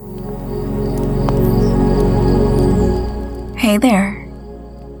Hey there.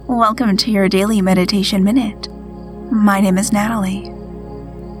 Welcome to your daily meditation minute. My name is Natalie.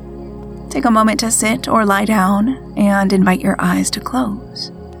 Take a moment to sit or lie down and invite your eyes to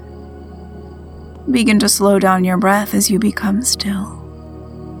close. Begin to slow down your breath as you become still.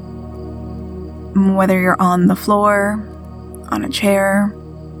 Whether you're on the floor, on a chair,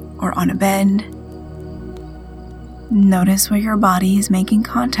 or on a bed, notice where your body is making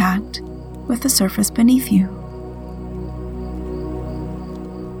contact with the surface beneath you.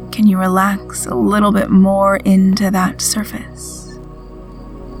 Can you relax a little bit more into that surface?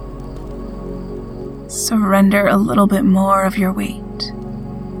 Surrender a little bit more of your weight.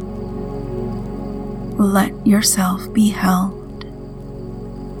 Let yourself be held.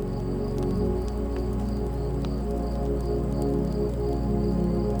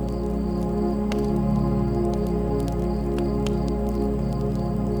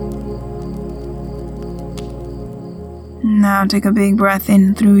 Now take a big breath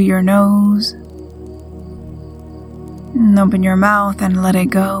in through your nose. And open your mouth and let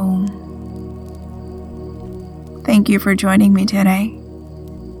it go. Thank you for joining me today.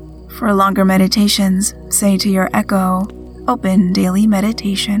 For longer meditations, say to your Echo, Open Daily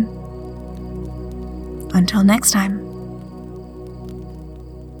Meditation. Until next time.